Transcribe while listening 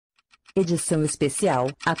edição especial,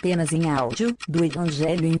 apenas em áudio, do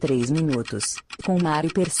Evangelho em 3 minutos, com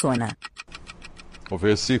Mário Persona. O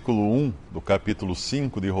versículo 1 do capítulo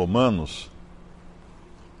 5 de Romanos.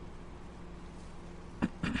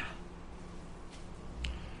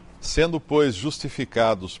 Sendo, pois,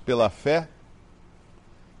 justificados pela fé,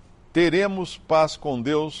 teremos paz com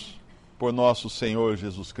Deus por nosso Senhor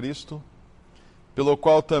Jesus Cristo, pelo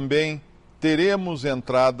qual também teremos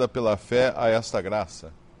entrada pela fé a esta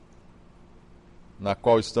graça, na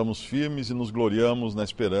qual estamos firmes e nos gloriamos na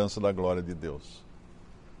esperança da glória de Deus.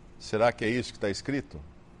 Será que é isso que está escrito?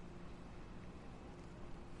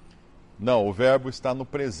 Não, o verbo está no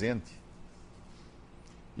presente.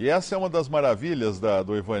 E essa é uma das maravilhas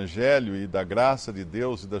do Evangelho e da graça de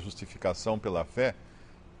Deus e da justificação pela fé,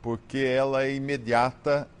 porque ela é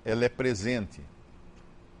imediata, ela é presente.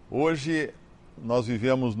 Hoje nós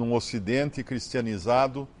vivemos num Ocidente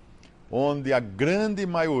cristianizado, onde a grande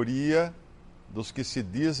maioria dos que se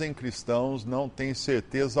dizem cristãos não tem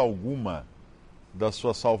certeza alguma da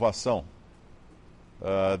sua salvação.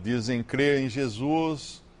 Dizem crer em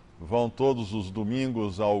Jesus, vão todos os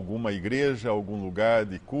domingos a alguma igreja, a algum lugar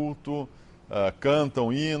de culto,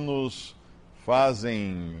 cantam hinos,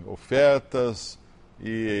 fazem ofertas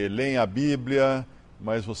e leem a Bíblia,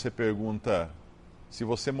 mas você pergunta, se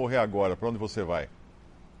você morrer agora, para onde você vai?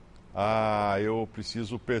 Eu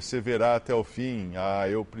preciso perseverar até o fim.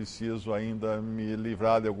 Eu preciso ainda me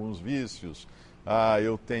livrar de alguns vícios.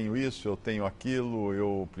 Eu tenho isso, eu tenho aquilo,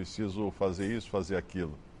 eu preciso fazer isso, fazer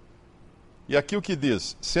aquilo. E aqui o que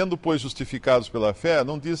diz? Sendo, pois, justificados pela fé,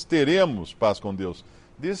 não diz teremos paz com Deus.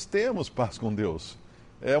 Diz temos paz com Deus.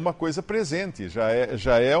 É uma coisa presente, já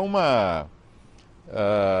é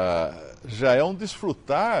um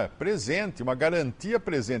desfrutar presente, uma garantia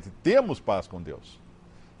presente. Temos paz com Deus.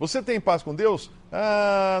 Você tem paz com Deus?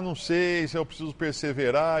 Não sei, se eu preciso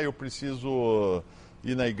perseverar, eu preciso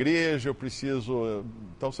ir na igreja, eu preciso...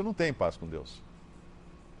 Então você não tem paz com Deus.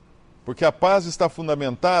 Porque a paz está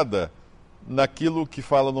fundamentada naquilo que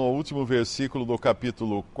fala no último versículo do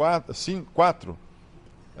capítulo 4,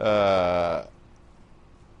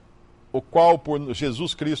 o qual por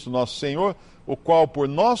Jesus Cristo nosso Senhor, o qual por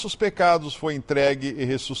nossos pecados foi entregue e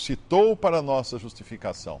ressuscitou para a nossa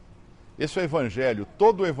justificação. Esse é o Evangelho.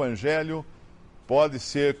 Todo o Evangelho pode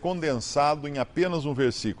ser condensado em apenas um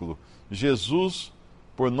versículo. Jesus,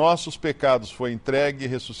 por nossos pecados, foi entregue e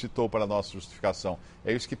ressuscitou para a nossa justificação.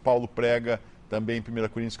 É isso que Paulo prega também em 1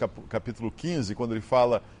 Coríntios capítulo 15, quando ele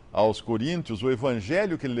fala aos coríntios, o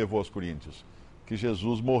Evangelho que ele levou aos coríntios. Que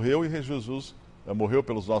Jesus morreu e Jesus morreu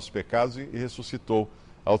pelos nossos pecados e ressuscitou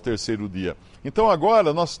ao terceiro dia. Então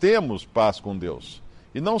agora nós temos paz com Deus.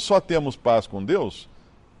 E não só temos paz com Deus,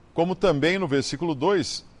 como também no versículo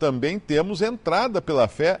 2, também temos entrada pela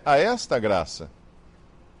fé a esta graça,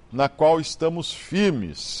 na qual estamos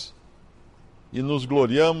firmes e nos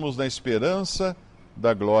gloriamos na esperança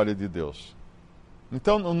da glória de Deus.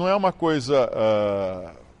 Então não é uma coisa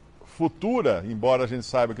futura, embora a gente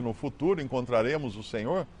saiba que no futuro encontraremos o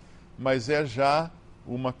Senhor, mas é já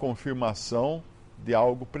uma confirmação de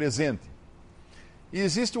algo presente. E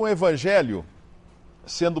existe um evangelho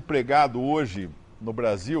sendo pregado hoje no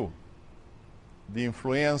Brasil, de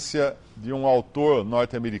influência de um autor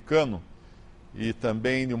norte-americano e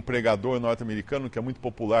também de um pregador norte-americano que é muito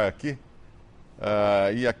popular aqui.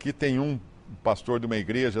 E aqui tem um pastor de uma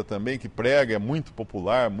igreja também que prega, é muito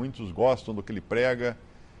popular, muitos gostam do que ele prega,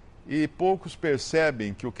 e poucos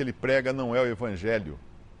percebem que o que ele prega não é o evangelho.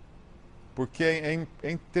 Porque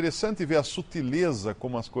é interessante ver a sutileza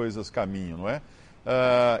como as coisas caminham, não é?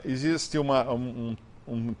 Existe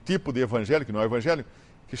um tipo de evangelho, que não é evangelho,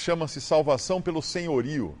 que chama-se salvação pelo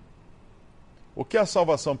senhorio. O que é a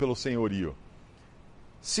salvação pelo senhorio?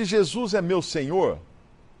 Se Jesus é meu Senhor,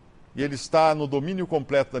 e Ele está no domínio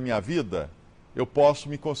completo da minha vida, eu posso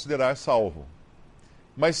me considerar salvo.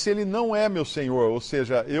 Mas se Ele não é meu Senhor, ou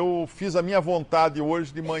seja, eu fiz a minha vontade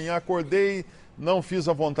hoje de manhã, acordei, não fiz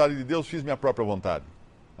a vontade de Deus, fiz minha própria vontade.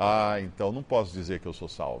 Então não posso dizer que eu sou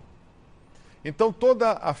salvo. Então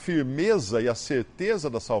toda a firmeza e a certeza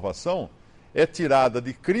da salvação é tirada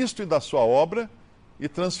de Cristo e da sua obra e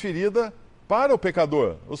transferida para o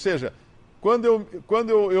pecador. Ou seja, quando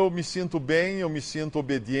eu me sinto bem, eu me sinto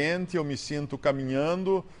obediente, eu me sinto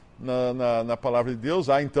caminhando na palavra de Deus,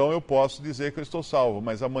 então eu posso dizer que eu estou salvo,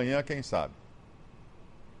 mas amanhã quem sabe?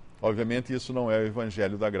 Obviamente isso não é o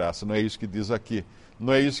evangelho da graça, não é isso que diz aqui.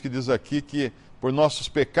 Não é isso que diz aqui que por nossos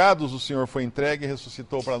pecados o Senhor foi entregue e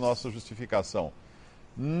ressuscitou para a nossa justificação.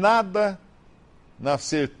 Nada na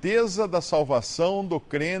certeza da salvação do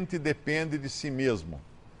crente depende de si mesmo,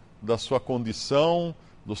 da sua condição,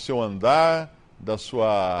 do seu andar, da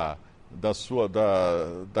sua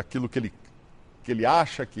daquilo que ele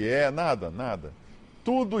acha que é, nada.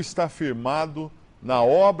 Tudo está firmado na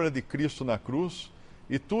obra de Cristo na cruz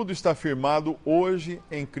e tudo está firmado hoje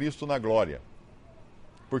em Cristo na glória.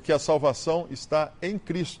 Porque a salvação está em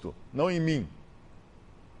Cristo, não em mim.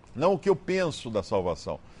 Não o que eu penso da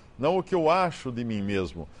salvação, não o que eu acho de mim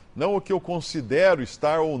mesmo, não o que eu considero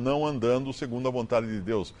estar ou não andando segundo a vontade de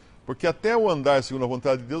Deus. Porque até o andar segundo a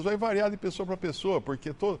vontade de Deus vai variar de pessoa para pessoa,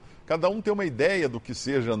 porque cada um tem uma ideia do que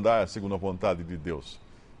seja andar segundo a vontade de Deus.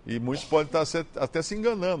 E muitos podem estar até se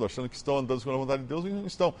enganando, achando que estão andando segundo a vontade de Deus e não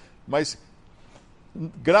estão. Mas,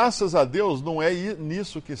 graças a Deus, não é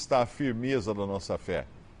nisso que está a firmeza da nossa fé,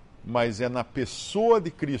 mas é na pessoa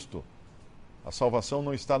de Cristo. A salvação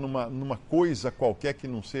não está numa coisa qualquer que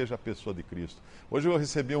não seja a pessoa de Cristo. Hoje eu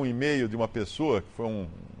recebi um e-mail de uma pessoa, que foi um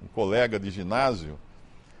colega de ginásio,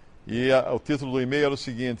 e o título do e-mail era o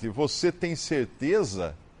seguinte: você tem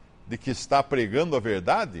certeza de que está pregando a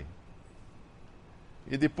verdade?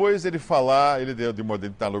 E depois ele falar, ele deu de uma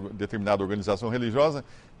determinada organização religiosa,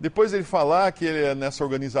 depois ele falar que nessa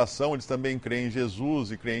organização eles também creem em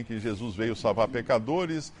Jesus, e creem que Jesus veio salvar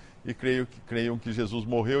pecadores, e creiam que Jesus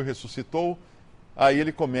morreu e ressuscitou. Aí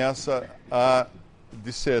ele começa a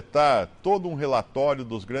dissertar todo um relatório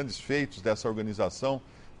dos grandes feitos dessa organização,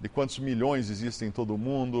 de quantos milhões existem em todo o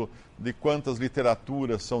mundo, de quantas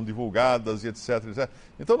literaturas são divulgadas, e etc. etc.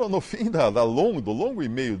 Então, no fim do longo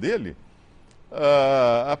e-mail dele,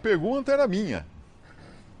 a pergunta era minha.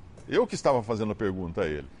 Eu que estava fazendo a pergunta a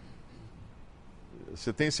ele.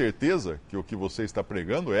 Você tem certeza que o que você está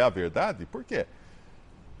pregando é a verdade? Por quê?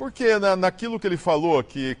 Porque naquilo que ele falou,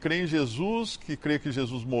 que crê em Jesus, que crê que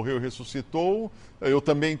Jesus morreu e ressuscitou, eu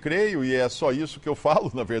também creio, e é só isso que eu falo,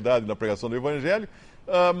 na verdade, na pregação do Evangelho,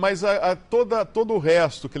 mas todo o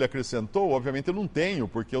resto que ele acrescentou, obviamente eu não tenho,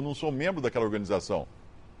 porque eu não sou membro daquela organização.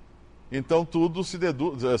 Então tudo se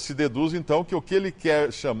deduz então, que o que ele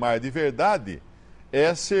quer chamar de verdade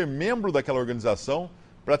é ser membro daquela organização,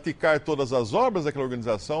 praticar todas as obras daquela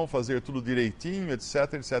organização, fazer tudo direitinho,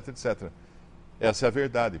 etc, etc, etc. Essa é a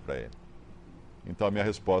verdade para ele. Então a minha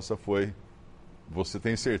resposta foi: você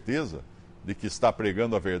tem certeza de que está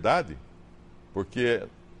pregando a verdade? Porque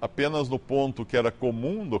apenas no ponto que era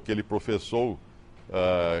comum do que ele professou,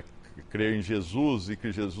 crer em Jesus e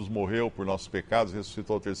que Jesus morreu por nossos pecados e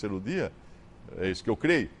ressuscitou ao terceiro dia, é isso que eu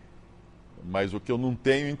creio. Mas o que eu não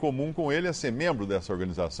tenho em comum com ele é ser membro dessa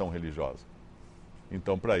organização religiosa.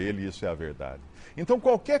 Então, para ele, isso é a verdade. Então,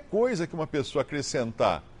 qualquer coisa que uma pessoa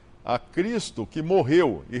acrescentar a Cristo, que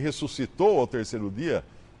morreu e ressuscitou ao terceiro dia,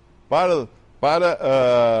 para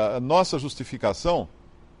a nossa justificação,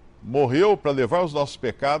 morreu para levar os nossos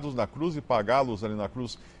pecados na cruz e pagá-los ali na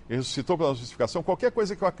cruz, e ressuscitou para a nossa justificação, qualquer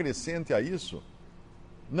coisa que eu acrescente a isso,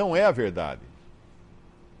 não é a verdade.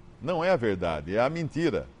 Não é a verdade, é a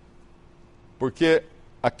mentira. Porque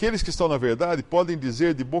aqueles que estão na verdade podem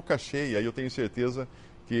dizer de boca cheia, e eu tenho certeza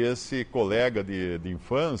que esse colega de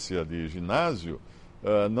infância, de ginásio,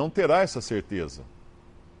 não terá essa certeza.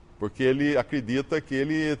 Porque ele acredita que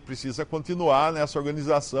ele precisa continuar nessa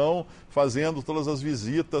organização, fazendo todas as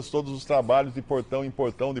visitas, todos os trabalhos de portão em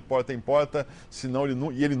portão, de porta em porta, senão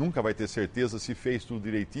ele nunca vai ter certeza se fez tudo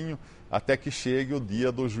direitinho, até que chegue o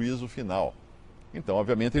dia do juízo final. Então,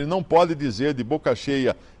 obviamente, ele não pode dizer de boca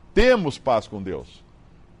cheia: temos paz com Deus.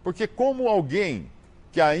 Porque como alguém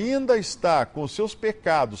que ainda está com seus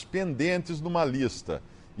pecados pendentes numa lista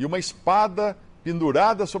e uma espada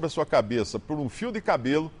pendurada sobre a sua cabeça por um fio de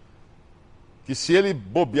cabelo, que se ele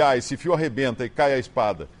bobear, esse fio arrebenta e cai a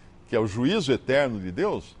espada, que é o juízo eterno de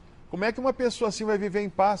Deus, como é que uma pessoa assim vai viver em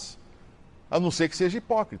paz? A não ser que seja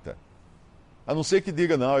hipócrita. A não ser que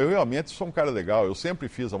diga: não, eu realmente sou um cara legal, eu sempre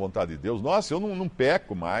fiz a vontade de Deus, nossa, eu não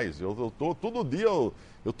peco mais, todo dia eu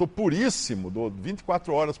estou puríssimo,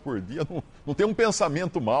 24 horas por dia, não tenho um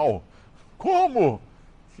pensamento mau. Como?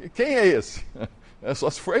 Quem é esse? É só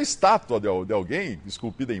se for a estátua de alguém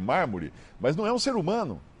esculpida em mármore, mas não é um ser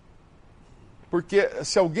humano. Porque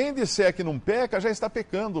se alguém disser que não peca, já está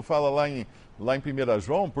pecando, fala lá em 1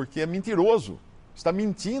 João, porque é mentiroso, está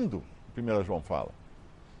mentindo, 1 João fala.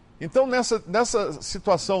 Então, nessa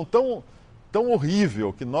situação tão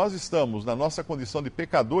horrível que nós estamos, na nossa condição de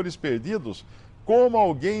pecadores perdidos, como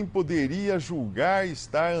alguém poderia julgar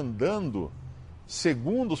estar andando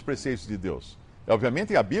segundo os preceitos de Deus?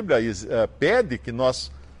 Obviamente, a Bíblia pede que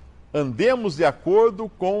nós andemos de acordo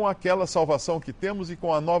com aquela salvação que temos e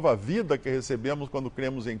com a nova vida que recebemos quando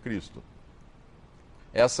cremos em Cristo.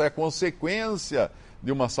 Essa é a consequência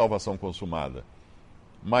de uma salvação consumada.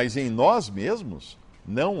 Mas em nós mesmos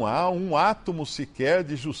não há um átomo sequer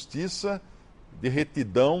de justiça, de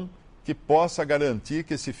retidão, que possa garantir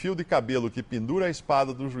que esse fio de cabelo que pendura a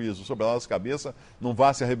espada do juízo sobre a nossa cabeça não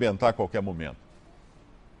vá se arrebentar a qualquer momento.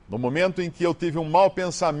 No momento em que eu tive um mau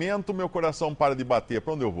pensamento, meu coração para de bater.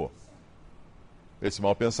 Para onde eu vou? Esse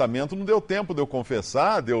mau pensamento não deu tempo de eu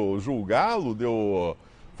confessar, de eu julgá-lo, de eu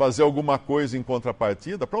fazer alguma coisa em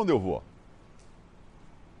contrapartida. Para onde eu vou?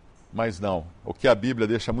 Mas não, o que a Bíblia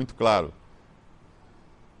deixa muito claro.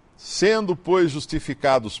 Sendo, pois,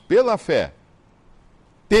 justificados pela fé,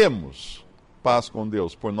 temos paz com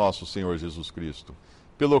Deus por nosso Senhor Jesus Cristo,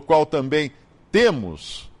 pelo qual também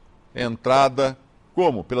temos entrada,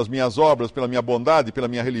 como? Pelas minhas obras, pela minha bondade, pela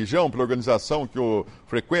minha religião, pela organização que eu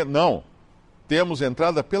frequento? Não. Temos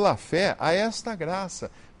entrada pela fé a esta graça.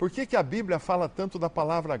 Por que a Bíblia fala tanto da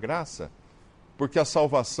palavra graça? Porque a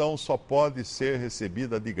salvação só pode ser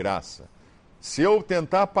recebida de graça. Se eu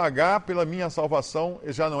tentar pagar pela minha salvação,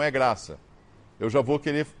 já não é graça. Eu já vou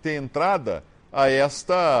querer ter entrada a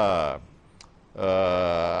esta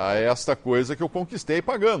coisa que eu conquistei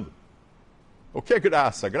pagando. O que é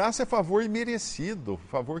graça? Graça é favor imerecido,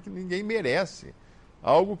 favor que ninguém merece.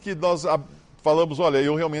 Algo que nós falamos, olha,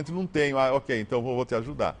 eu realmente não tenho. Ok, então eu vou te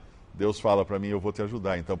ajudar. Deus fala para mim, eu vou te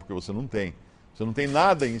ajudar, então, porque você não tem. Você não tem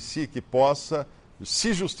nada em si que possa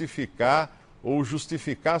se justificar ou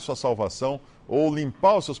justificar sua salvação ou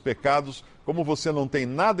limpar os seus pecados. Como você não tem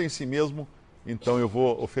nada em si mesmo, então eu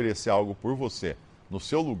vou oferecer algo por você, no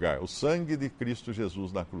seu lugar, o sangue de Cristo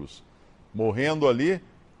Jesus na cruz, morrendo ali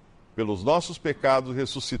pelos nossos pecados,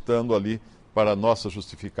 ressuscitando ali para a nossa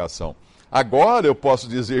justificação. Agora eu posso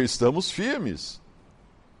dizer, estamos firmes,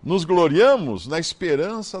 nos gloriamos na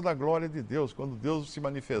esperança da glória de Deus, quando Deus se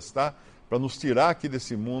manifestar para nos tirar aqui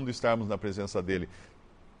desse mundo e estarmos na presença dele.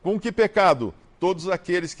 Com que pecado? Todos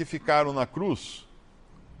aqueles que ficaram na cruz,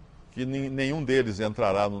 que nenhum deles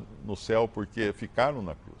entrará no céu porque ficaram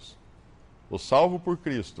na cruz. O salvo por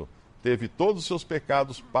Cristo teve todos os seus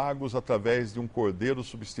pecados pagos através de um cordeiro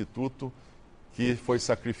substituto que foi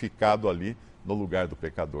sacrificado ali no lugar do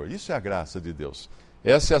pecador. Isso é a graça de Deus.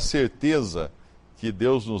 Essa é a certeza que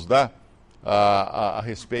Deus nos dá a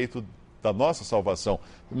respeito da nossa salvação.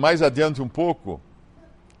 Mais adiante um pouco,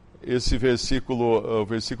 esse versículo, o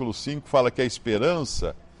versículo 5, fala que a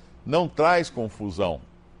esperança não traz confusão,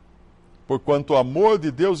 porquanto o amor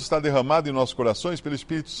de Deus está derramado em nossos corações pelo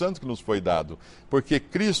Espírito Santo que nos foi dado. Porque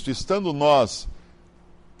Cristo, estando nós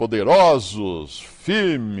poderosos,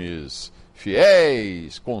 firmes,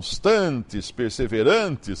 fiéis, constantes,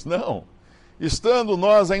 perseverantes, não. Estando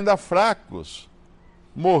nós ainda fracos,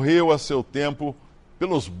 morreu a seu tempo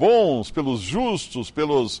pelos bons, pelos justos,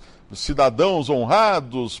 pelos cidadãos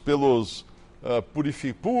honrados, pelos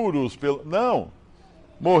puros, não.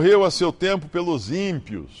 Morreu a seu tempo pelos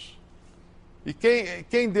ímpios. E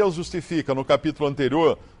quem Deus justifica? No capítulo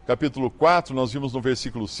anterior, capítulo 4, nós vimos no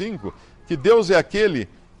versículo 5, que Deus é aquele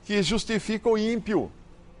que justifica o ímpio.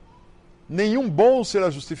 Nenhum bom será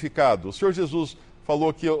justificado. O Senhor Jesus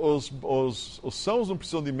falou que os sãos não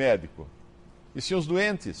precisam de médico, e sim os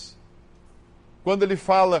doentes. Quando ele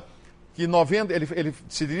fala que ele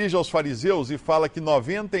se dirige aos fariseus e fala que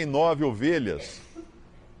 99 ovelhas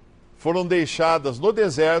foram deixadas no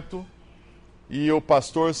deserto, e o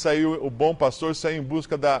bom pastor saiu em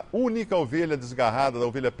busca da única ovelha desgarrada, da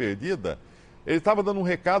ovelha perdida. Ele estava dando um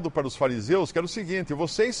recado para os fariseus, que era o seguinte: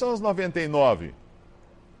 vocês são as 99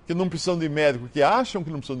 que não precisam de médico, que acham que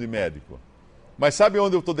não precisam de médico. Mas sabe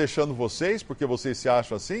onde eu estou deixando vocês, porque vocês se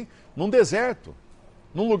acham assim? Num deserto.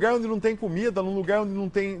 Num lugar onde não tem comida, num lugar onde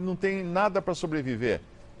não tem nada para sobreviver.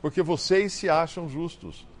 Porque vocês se acham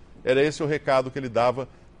justos. Era esse o recado que ele dava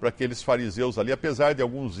para aqueles fariseus ali, apesar de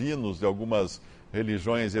alguns hinos, de algumas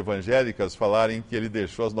religiões evangélicas falarem que ele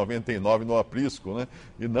deixou as 99 no aprisco, né?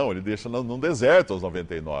 E não, ele deixa num deserto as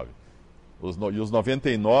 99. E os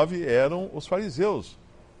 99 eram os fariseus.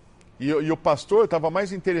 E o pastor estava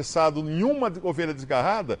mais interessado em uma ovelha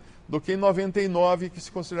desgarrada do que em 99 que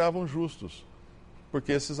se consideravam justos.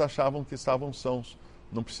 Porque esses achavam que estavam sãos,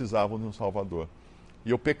 não precisavam de um Salvador.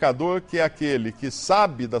 E o pecador, que é aquele que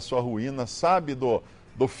sabe da sua ruína, sabe do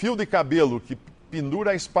fio de cabelo que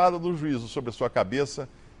pendura a espada do juízo sobre a sua cabeça,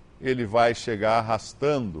 ele vai chegar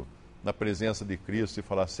arrastando na presença de Cristo e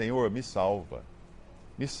falar: Senhor, me salva,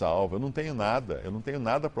 eu não tenho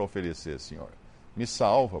nada para oferecer, Senhor. Me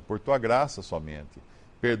salva, por tua graça somente.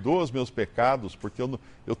 Perdoa os meus pecados, porque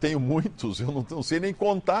eu tenho muitos, eu não sei nem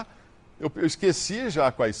contar, eu esqueci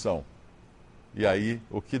já quais são. E aí,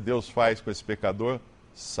 o que Deus faz com esse pecador?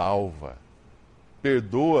 Salva.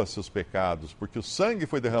 Perdoa seus pecados, porque o sangue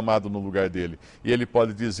foi derramado no lugar dele. E ele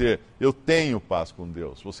pode dizer: eu tenho paz com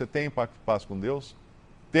Deus. Você tem paz com Deus?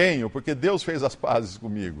 Tenho, porque Deus fez as pazes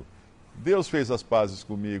comigo. Deus fez as pazes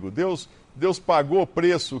comigo. Deus pagou o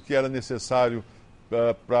preço que era necessário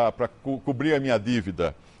para cobrir a minha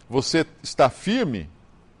dívida. Você está firme?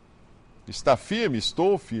 Está firme?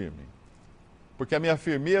 Estou firme. Porque a minha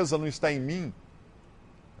firmeza não está em mim.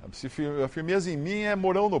 A firmeza em mim é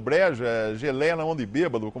morão no brejo, é geleia na mão de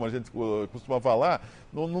bêbado, como a gente costuma falar.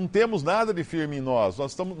 Não temos nada de firme em nós.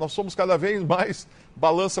 Nós somos cada vez mais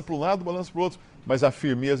balança para um lado, balança para o outro. Mas a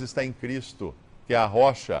firmeza está em Cristo, que é a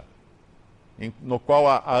rocha, no qual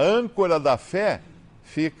a âncora da fé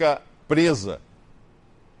fica presa,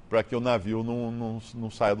 para que o navio não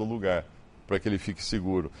saia do lugar, para que ele fique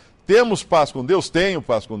seguro. Temos paz com Deus? Tenho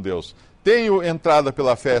paz com Deus. Tenho entrada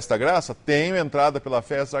pela fé esta graça? Tenho entrada pela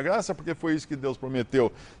fé esta graça, porque foi isso que Deus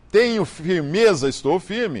prometeu. Tenho firmeza? Estou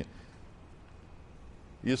firme.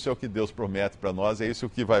 Isso é o que Deus promete para nós, é isso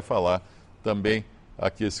que vai falar também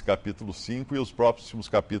aqui esse capítulo 5 e os próximos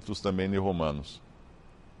capítulos também de Romanos.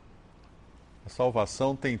 A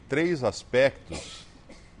salvação tem 3 aspectos.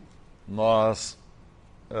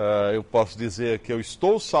 Eu posso dizer que eu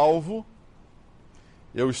estou salvo,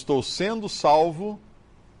 eu estou sendo salvo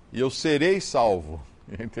e eu serei salvo.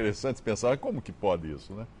 É interessante pensar, como que pode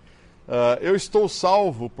isso, né? Eu estou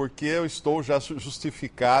salvo porque eu estou já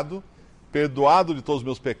justificado, perdoado de todos os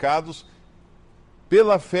meus pecados,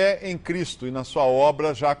 pela fé em Cristo e na sua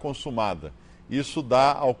obra já consumada. Isso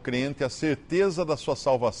dá ao crente a certeza da sua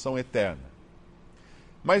salvação eterna.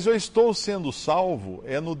 Mas eu estou sendo salvo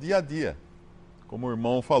no dia a dia. Como o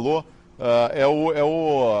irmão falou, é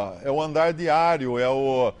o andar diário,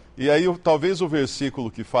 e aí talvez o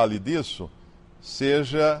versículo que fale disso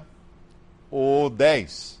seja o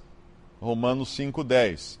 10, Romanos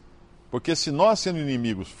 5:10. Porque se nós, sendo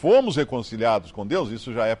inimigos, fomos reconciliados com Deus,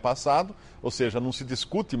 isso já é passado, ou seja, não se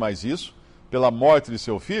discute mais isso, pela morte de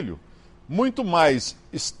seu filho, muito mais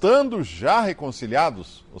estando já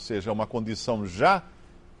reconciliados, ou seja, uma condição já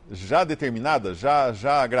determinada,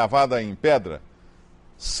 já gravada em pedra,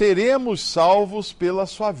 seremos salvos pela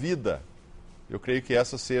sua vida. Eu creio que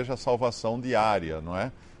essa seja a salvação diária, não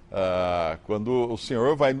é? Quando o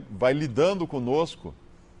Senhor vai lidando conosco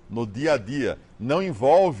no dia a dia, não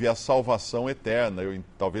envolve a salvação eterna.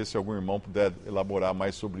 Talvez se algum irmão puder elaborar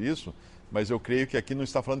mais sobre isso, mas eu creio que aqui não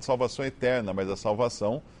está falando de salvação eterna, mas a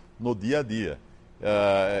salvação no dia a dia.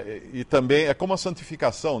 E também é como a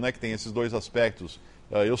santificação, né, que tem esses 2 aspectos.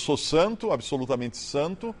 Eu sou santo, absolutamente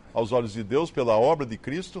santo, aos olhos de Deus, pela obra de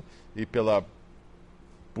Cristo e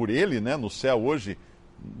por Ele, né, no céu hoje,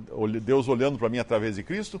 Deus olhando para mim através de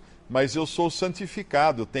Cristo, mas eu sou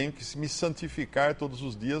santificado, eu tenho que me santificar todos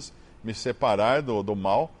os dias, me separar do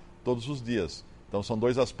mal todos os dias. Então são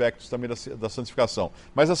 2 aspectos também da santificação.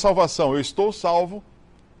 Mas a salvação, eu estou salvo,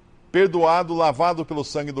 perdoado, lavado pelo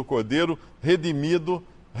sangue do Cordeiro, redimido,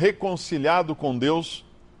 reconciliado com Deus,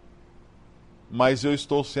 mas eu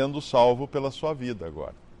estou sendo salvo pela sua vida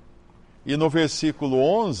agora. E no versículo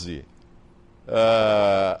 11,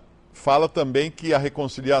 fala também que a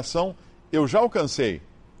reconciliação eu já alcancei.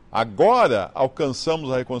 Agora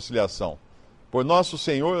alcançamos a reconciliação. Por nosso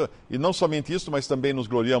Senhor, e não somente isso, mas também nos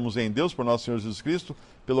gloriamos em Deus, por nosso Senhor Jesus Cristo,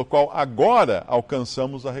 pelo qual agora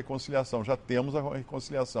alcançamos a reconciliação. Já temos a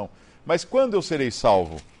reconciliação. Mas quando eu serei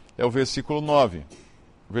salvo? É o versículo 9.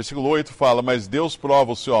 O versículo 8 fala, mas Deus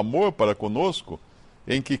prova o seu amor para conosco,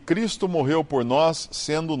 em que Cristo morreu por nós,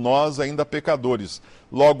 sendo nós ainda pecadores.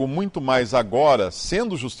 Logo, muito mais agora,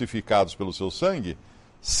 sendo justificados pelo seu sangue,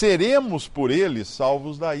 seremos por ele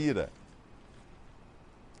salvos da ira.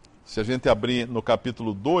 Se a gente abrir no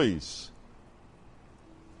capítulo 2,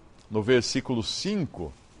 no versículo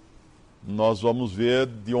 5, nós vamos ver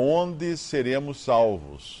de onde seremos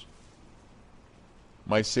salvos.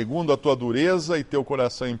 Mas segundo a tua dureza e teu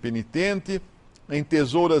coração impenitente,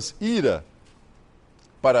 entesouras ira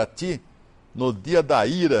para ti no dia da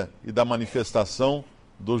ira e da manifestação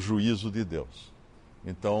do juízo de Deus.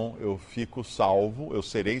 Então eu fico salvo, eu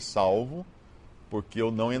serei salvo, porque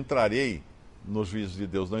eu não entrarei no juízo de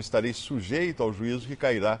Deus, não estarei sujeito ao juízo que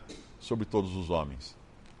cairá sobre todos os homens.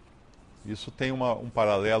 Isso tem um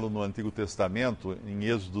paralelo no Antigo Testamento, em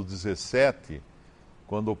Êxodo 17,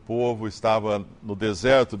 quando o povo estava no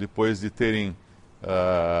deserto depois de terem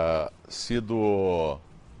sido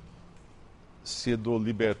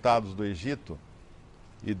libertados do Egito,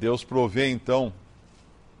 e Deus provê então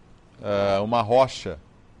uma rocha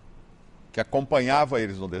que acompanhava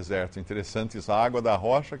eles no deserto. Interessante isso, a água da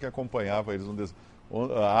rocha que acompanhava eles no deserto.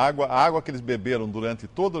 A água que eles beberam durante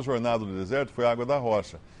toda a jornada do deserto foi a água da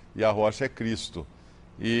rocha, e a rocha é Cristo.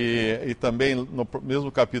 E também no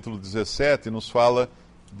mesmo capítulo 17 nos fala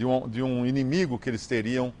de um inimigo que eles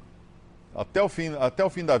teriam até o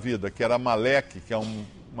fim da vida, que era Amaleque, que é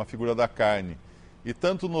uma figura da carne. E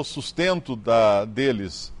tanto no sustento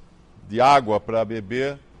deles de água para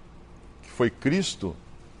beber, que foi Cristo,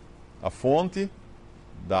 a fonte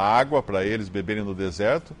da água para eles beberem no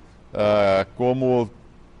deserto, como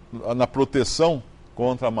na proteção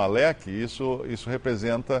contra Amaleque, isso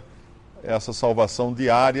representa essa salvação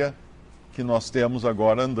diária que nós temos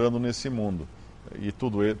agora andando nesse mundo. E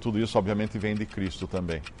tudo isso, obviamente, vem de Cristo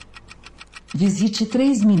também. Visite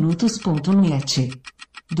 3minutos.net.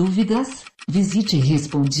 Dúvidas? Visite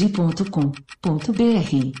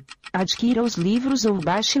respondi.com.br. Adquira os livros ou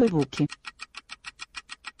baixe o e-book.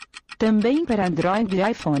 Também para Android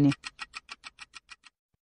e iPhone.